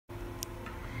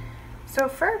So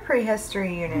for our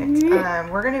prehistory unit,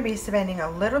 we're going to be spending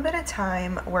a little bit of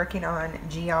time working on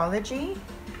geology.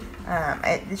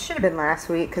 It should have been last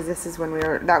week because this is when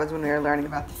that was when we were learning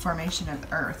about the formation of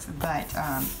the Earth, but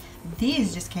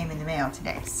these just came in the mail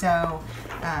today. So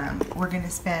we're going to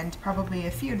spend probably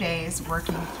a few days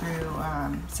working through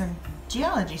some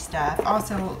geology stuff,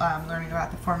 also learning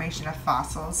about the formation of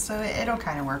fossils, so it'll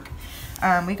kind of work.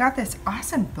 We got this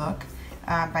awesome book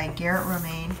by Garret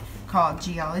Romaine called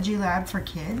Geology Lab for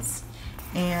Kids,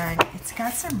 and it's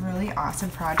got some really awesome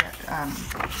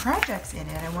projects in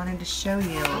it I wanted to show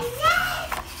you,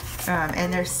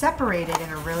 and they're separated in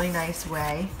a really nice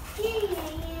way.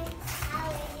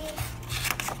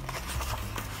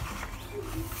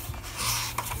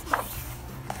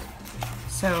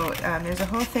 So there's a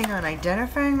whole thing on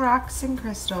identifying rocks and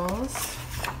crystals,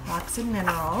 rocks and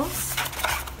minerals.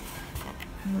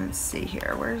 Let's see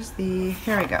here.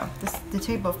 Here we go. The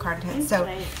table of contents. So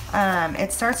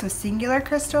it starts with singular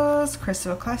crystals,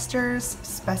 crystal clusters,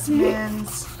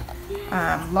 specimens,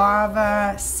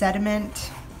 lava, sediment,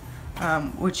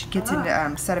 which gets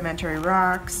into sedimentary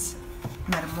rocks,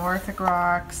 metamorphic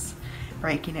rocks,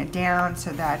 breaking it down so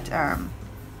that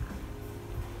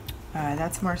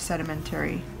that's more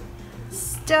sedimentary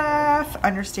stuff,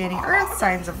 understanding Earth,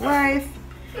 signs of life,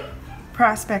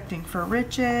 prospecting for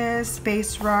riches,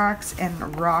 space rocks,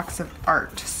 and rocks of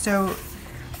art. So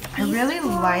I really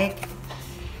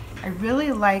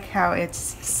like how it's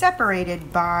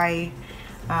separated by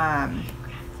kind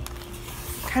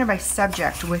of by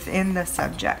subject within the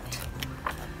subject.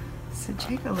 So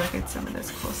take a look at some of this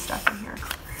cool stuff in here.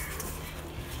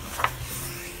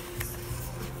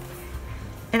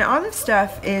 And all this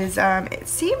stuff is, it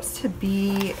seems to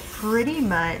be pretty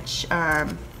much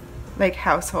like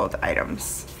household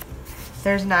items.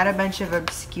 There's not a bunch of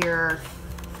obscure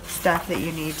stuff that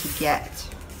you need to get.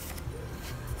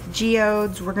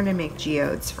 Geodes, we're gonna make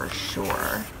geodes for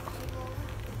sure.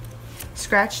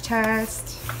 Scratch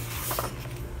test.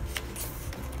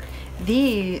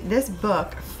 This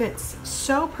book fits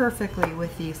so perfectly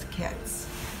with these kits.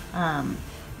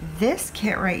 This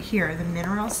kit right here, the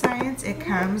mineral science, it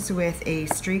comes with a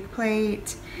streak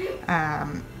plate,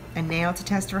 a nail to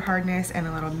test for hardness, and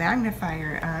a little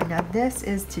magnifier. Now this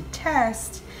is to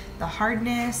test the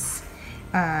hardness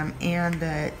and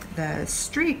the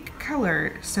streak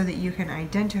color so that you can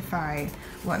identify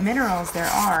what minerals there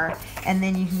are, and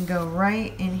then you can go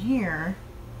right in here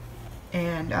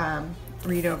and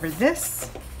read over this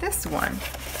one.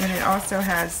 And it also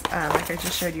has, like I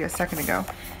just showed you a second ago,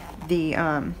 the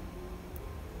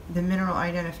mineral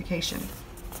identification.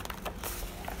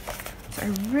 So I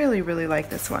really like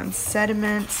this one.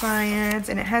 Sediment science,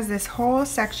 and it has this whole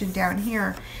section down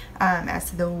here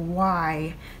as to the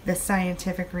why, the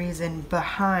scientific reason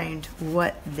behind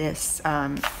what this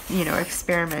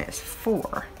experiment is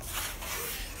for.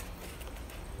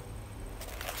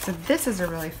 So this is a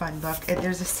really fun book.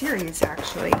 There's a series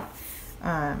actually,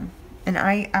 and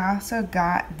I also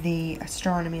got the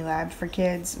Astronomy Lab for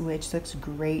Kids, which looks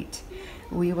great.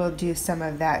 We will do some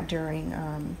of that during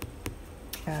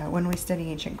when we study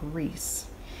ancient Greece.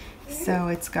 So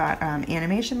it's got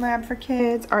animation lab for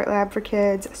kids, art lab for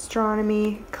kids,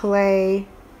 astronomy, clay,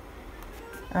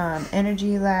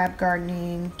 energy lab,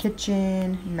 gardening,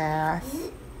 kitchen,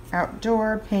 math,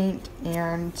 outdoor, paint,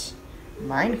 and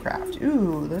Minecraft.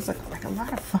 Ooh, those look like a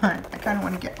lot of fun. I kind of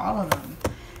want to get all of them.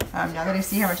 Now that I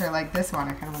see how much I like this one,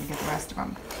 I kind of want to get the rest of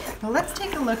them. But let's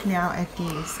take a look now at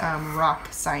these rock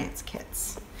science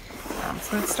kits.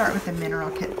 So let's start with the mineral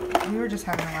kit. We were just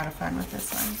having a lot of fun with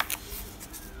this one.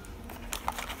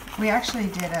 We actually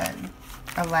did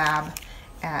a lab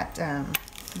at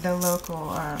the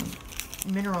local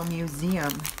mineral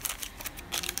museum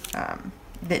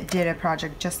that did a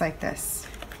project just like this.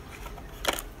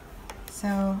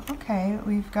 So, okay,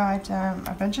 we've got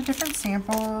a bunch of different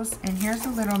samples, and here's a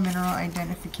little mineral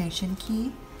identification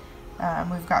key.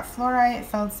 We've got fluorite,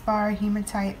 feldspar,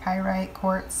 hematite, pyrite,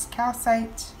 quartz,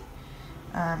 calcite,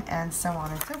 and so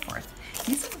on and so forth.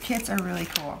 These little kits are really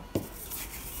cool.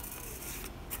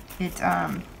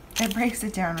 It breaks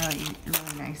it down really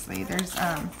nicely. There's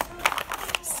a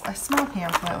small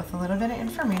pamphlet with a little bit of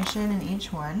information in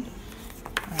each one,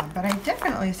 but I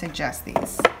definitely suggest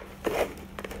these.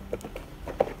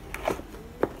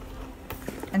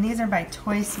 And these are by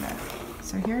Toy Smith.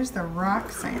 So here's the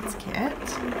rock science kit.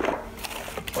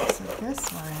 Okay, so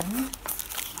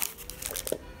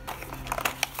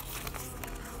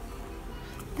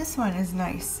this one is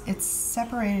nice. It's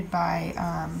separated by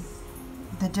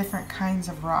the different kinds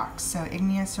of rocks. So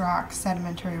igneous rocks,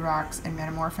 sedimentary rocks, and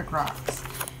metamorphic rocks.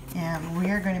 And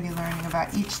we are going to be learning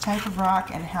about each type of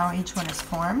rock and how each one is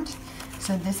formed.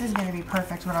 So this is going to be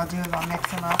perfect. What I'll do is I'll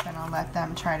mix them up and I'll let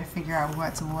them try to figure out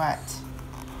what's what.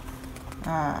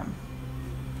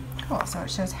 Cool. So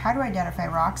it shows how to identify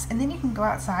rocks, and then you can go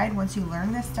outside once you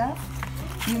learn this stuff.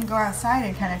 You can go outside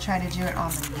and kind of try to do it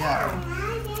on the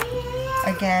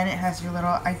go. Again, it has your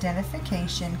little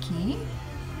identification key.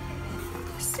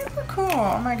 Super cool.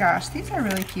 Oh my gosh, these are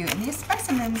really cute. And these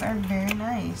specimens are very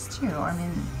nice too. I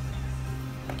mean,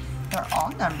 they're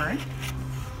all numbered.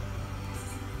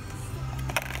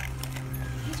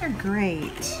 These are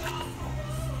great.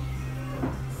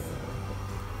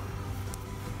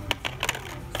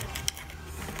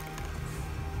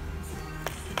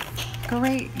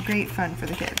 Great fun for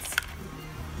the kids.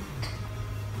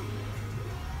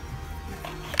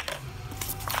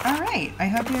 Alright, I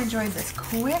hope you enjoyed this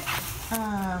quick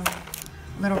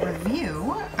little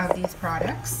review of these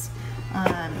products.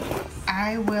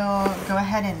 I will go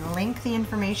ahead and link the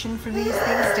information for these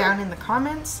things down in the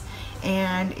comments,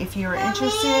 and if you're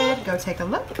interested, go take a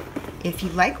look. If you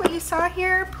like what you saw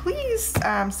here, please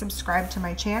subscribe to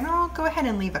my channel. Go ahead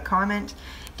and leave a comment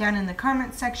down in the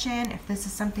comment section if this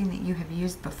is something that you have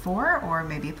used before or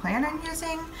maybe plan on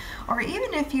using, or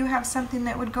even if you have something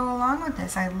that would go along with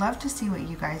this. I'd love to see what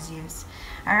you guys use.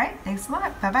 Alright, thanks a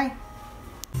lot. Bye-bye.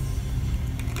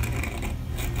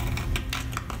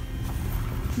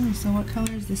 So what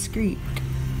color is the screek?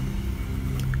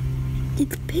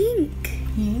 It's pink.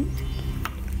 Pink?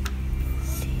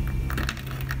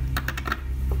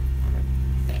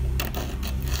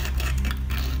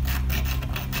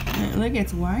 Look,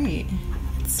 it's white.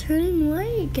 It's turning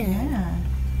white again. Yeah.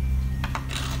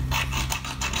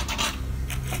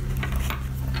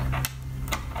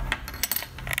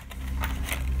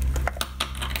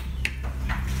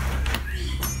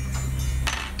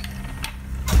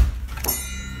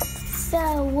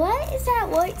 So what is that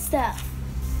white stuff?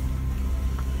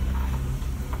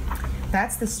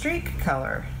 That's the streak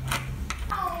color.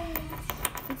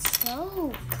 It's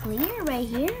so clear right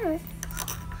here.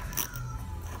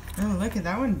 Oh, look at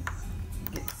that one.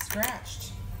 Gets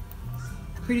scratched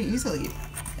pretty easily.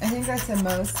 I think that's the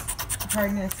most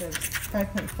hardness of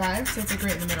 5.5, so it's like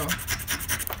right in the middle.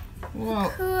 Whoa.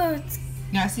 Cool.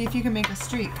 Now see if you can make a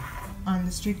streak on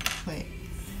the streak plate.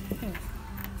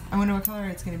 I wonder what color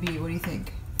it's going to be. What do you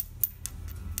think?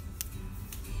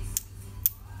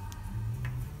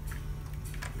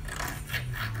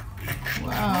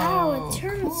 Wow, it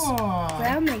turns cool.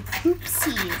 brown like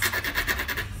poopsies.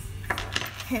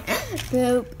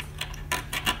 Poop.